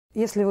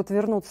Если вот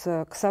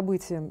вернуться к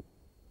событиям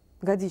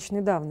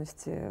годичной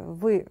давности,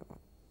 вы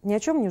ни о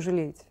чем не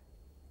жалеете?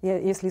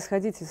 Если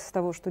исходить из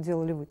того, что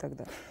делали вы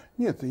тогда?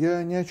 Нет,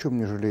 я ни о чем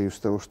не жалею из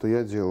того, что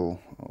я делал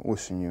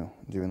осенью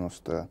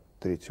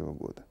 93-го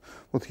года.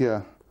 Вот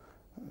я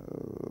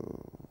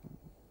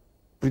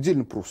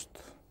предельно просто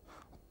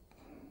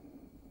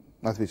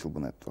ответил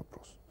бы на этот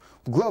вопрос.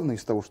 Главное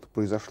из того, что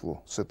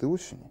произошло с этой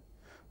осени,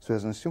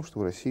 связано с тем, что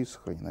в России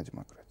сохранена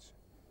демократия.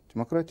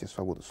 Демократия,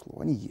 свобода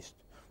слова, они есть.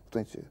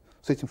 Знаете,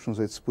 с этим, что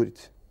называется,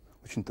 спорить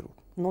очень трудно.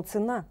 Но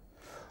цена?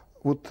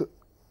 Вот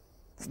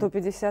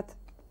 150,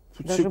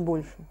 даже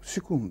больше.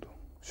 Секунду.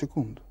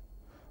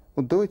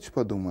 Вот давайте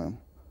подумаем,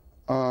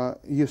 а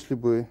если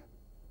бы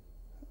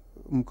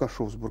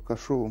Мукашов с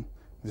Баркашовым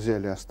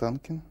взяли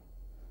Останкино,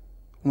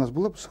 у нас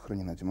была бы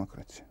сохранена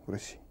демократия в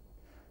России?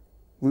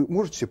 Вы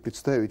можете себе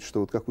представить, что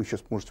вот как вы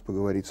сейчас можете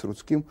поговорить с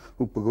Рудским,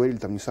 вы поговорили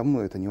там не со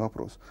мной, это не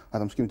вопрос, а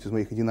там с кем-то из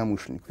моих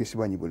единомышленников, если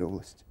бы они были у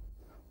власти.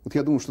 Вот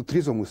я думаю, что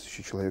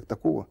трезвомыслящий человек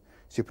такого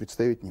себе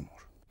представить не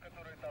может.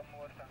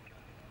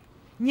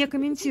 Не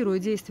комментируя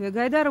действия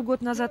Гайдара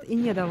год назад и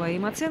не давая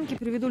им оценки,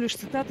 приведу лишь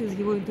цитаты из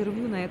его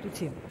интервью на эту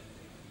тему.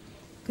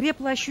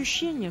 Крепло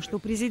ощущение, что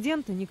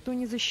президента никто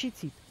не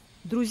защитит.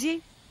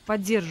 Друзей,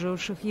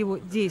 поддерживавших его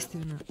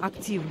действенно,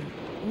 активно,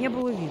 не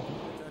было видно.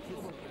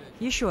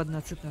 Еще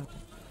одна цитата.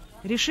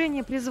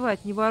 Решение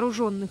призвать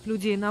невооруженных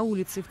людей на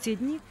улицы в те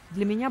дни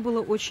для меня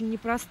было очень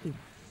непростым,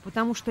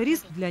 потому что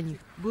риск для них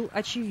был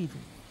очевиден.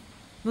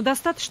 Но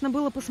достаточно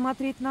было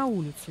посмотреть на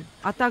улицу,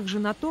 а также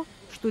на то,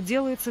 что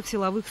делается в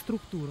силовых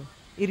структурах,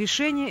 и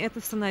решение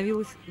это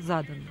становилось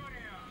заданным.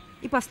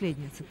 И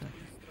последняя цитата.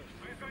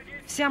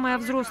 «Вся моя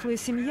взрослая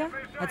семья,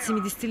 от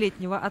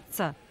 70-летнего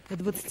отца до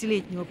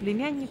 20-летнего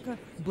племянника,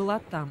 была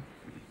там».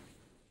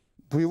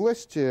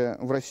 Двоевластие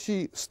в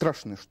России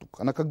страшная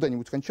штука. Она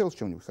когда-нибудь кончалась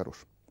чем-нибудь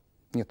хорошим?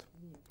 Нет.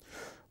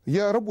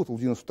 Я работал в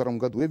 92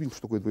 году, я видел,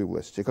 что такое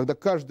двоевластие. Когда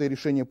каждое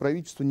решение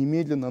правительства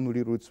немедленно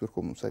аннулируется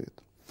Верховным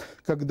Советом.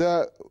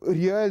 Когда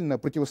реально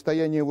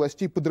противостояние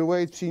властей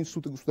подрывает все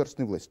институты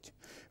государственной власти.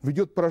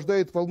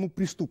 Порождает волну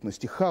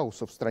преступности,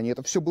 хаоса в стране.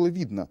 Это все было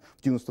видно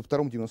в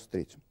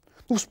 92-93.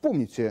 Ну,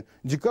 вспомните,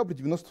 декабрь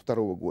 92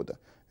 года.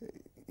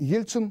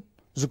 Ельцин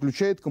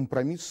заключает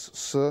компромисс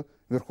с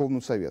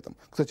Верховным Советом.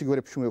 Кстати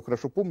говоря, почему я его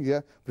хорошо помню,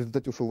 я в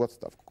результате ушел в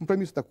отставку.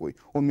 Компромисс такой.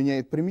 Он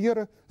меняет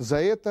премьера,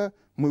 за это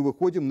мы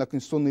выходим на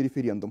конституционный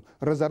референдум.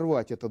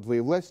 Разорвать это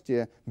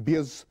двоевластие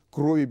без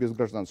крови, без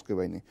гражданской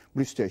войны.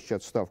 Блестящая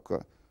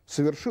отставка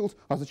совершилась.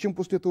 А зачем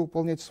после этого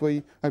выполнять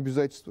свои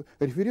обязательства?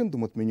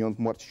 Референдум отменен в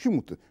марте.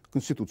 Чему-то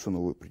Конституцию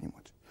новую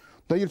принимать.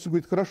 Да, Ельцин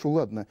говорит, хорошо,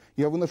 ладно,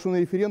 я выношу на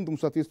референдум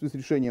в соответствии с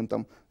решением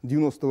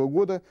 90-го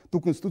года ту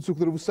Конституцию,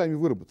 которую вы сами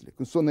выработали,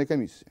 Конституционная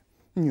комиссия.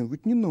 Нет,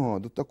 говорит, не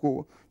надо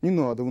такого, не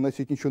надо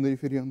выносить ничего на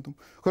референдум.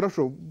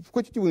 Хорошо,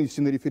 хотите вынести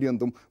на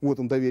референдум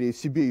вотум доверия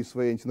себе и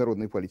своей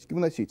антинародной политике?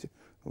 Выносите.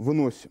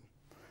 Выносим.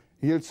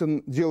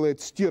 Ельцин делает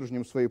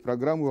стержнем своей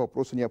программы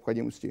вопрос о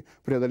необходимости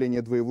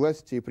преодоления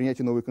двоевластия и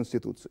принятия новой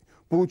Конституции.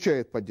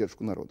 Получает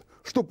поддержку народа.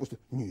 Что после?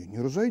 Не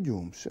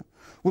разойдемся.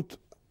 Вот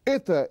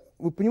это,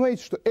 вы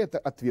понимаете, что это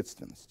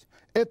ответственность.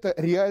 Это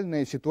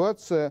реальная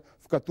ситуация,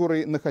 в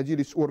которой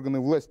находились органы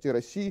власти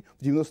России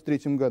в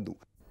 1993 году.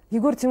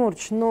 Егор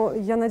Тимурович, но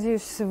я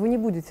надеюсь, вы не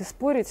будете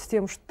спорить с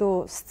тем,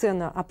 что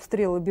сцена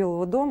обстрела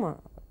Белого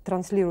дома,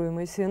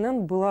 транслируемая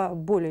CNN, была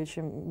более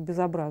чем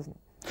безобразна.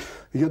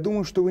 Я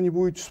думаю, что вы не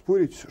будете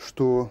спорить,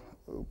 что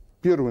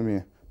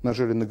первыми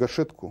нажали на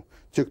гашетку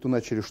те, кто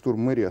начали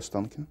штурм мэрии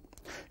Останкино.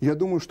 Я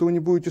думаю, что вы не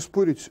будете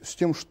спорить с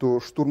тем,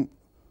 что штурм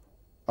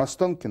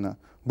Останкино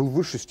был в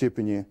высшей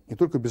степени не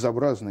только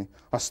безобразный,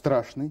 а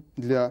страшный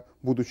для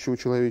будущего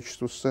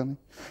человечества сцены.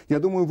 Я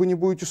думаю, вы не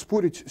будете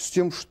спорить с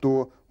тем,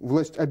 что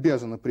власть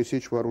обязана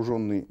пресечь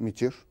вооруженный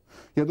мятеж.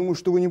 Я думаю,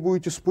 что вы не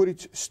будете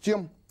спорить с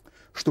тем,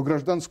 что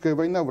гражданская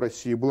война в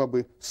России была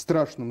бы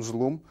страшным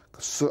злом,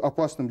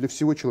 опасным для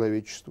всего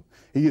человечества.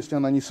 И если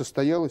она не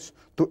состоялась,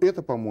 то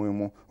это,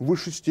 по-моему, в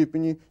высшей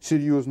степени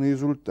серьезный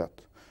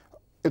результат.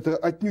 Это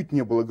отнюдь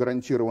не было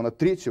гарантировано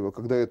третьего,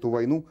 когда эту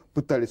войну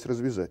пытались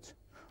развязать.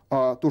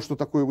 А то, что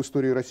такое в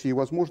истории России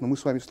возможно, мы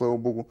с вами, слава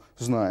богу,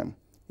 знаем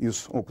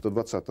из опыта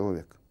 20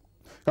 века.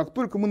 Как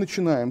только мы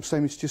начинаем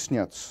сами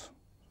стесняться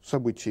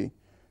событий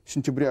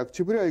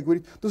сентября-октября и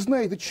говорить, да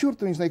знаете,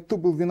 черт, я не знаю, кто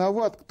был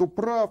виноват, кто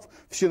прав,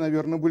 все,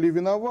 наверное, были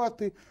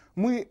виноваты,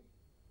 мы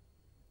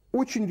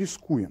очень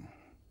рискуем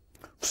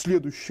в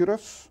следующий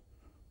раз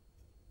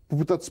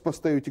попытаться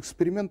поставить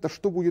эксперимент, а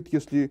что будет,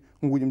 если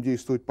мы будем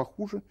действовать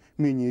похуже,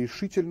 менее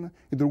решительно,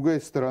 и другая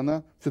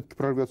сторона все-таки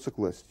прорвется к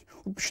власти.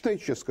 Вот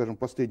почитайте сейчас, скажем,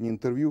 последнее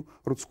интервью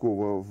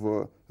Рудского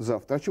в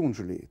 «Завтра». О чем он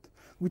жалеет?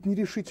 Говорит,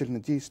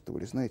 нерешительно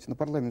действовали, знаете, на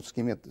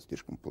парламентские методы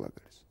слишком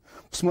полагались.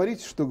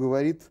 Посмотрите, что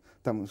говорит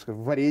там,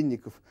 скажем,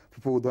 Варенников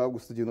по поводу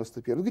августа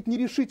 91-го. Говорит,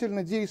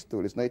 нерешительно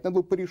действовали, знаете, надо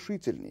было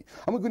порешительней.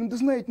 А мы говорим, да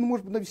знаете, ну,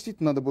 может быть,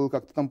 действительно надо было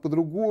как-то там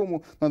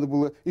по-другому, надо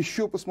было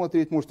еще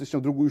посмотреть, может, если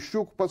другую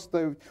щеку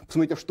поставить,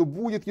 посмотреть, а что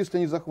будет, если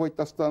они захватят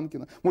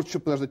Останкино, может, еще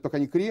подождать, пока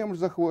они Кремль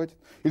захватят,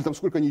 или там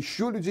сколько они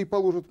еще людей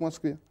положат в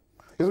Москве.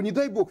 Это не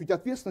дай бог, ведь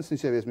ответственность на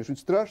себя возьмешь, ведь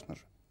страшно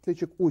же. Я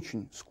человек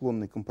очень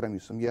склонный к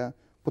компромиссам. Я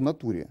по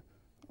натуре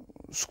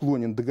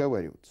склонен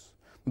договариваться.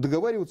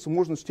 Договариваться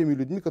можно с теми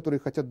людьми, которые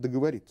хотят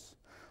договориться.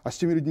 А с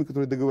теми людьми,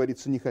 которые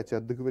договориться не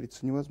хотят,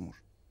 договориться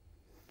невозможно.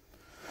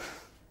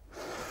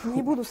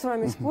 Не буду с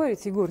вами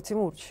спорить, Егор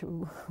Тимурович.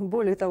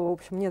 Более того, в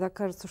общем, мне так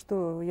кажется,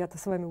 что я-то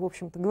с вами, в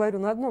общем-то, говорю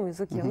на одном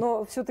языке.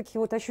 Но все-таки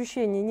вот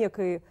ощущение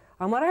некой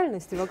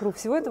аморальности вокруг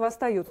всего этого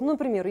остается. Ну,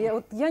 например,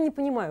 я не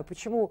понимаю,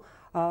 почему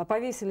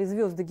повесили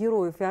звезды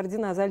героев и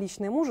ордена за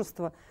личное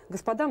мужество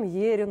господам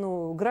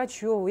Ерину,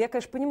 Грачеву. Я,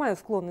 конечно, понимаю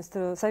склонность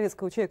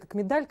советского человека к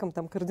медалькам,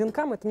 там, к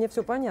орденкам, это мне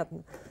все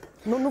понятно.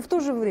 Но в то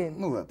же время...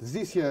 Ну ладно,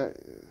 здесь я...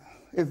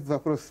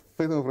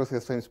 по этому вопросу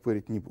я с вами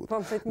спорить не буду.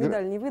 Вам, кстати,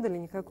 медаль не выдали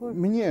никакую?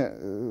 Мне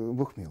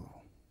Бог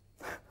миловал.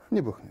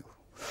 Мне Бог миловал.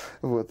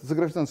 Вот. За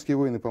гражданские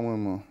войны,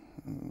 по-моему,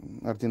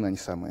 ордена не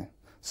самые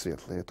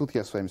светлые. Тут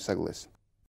я с вами согласен.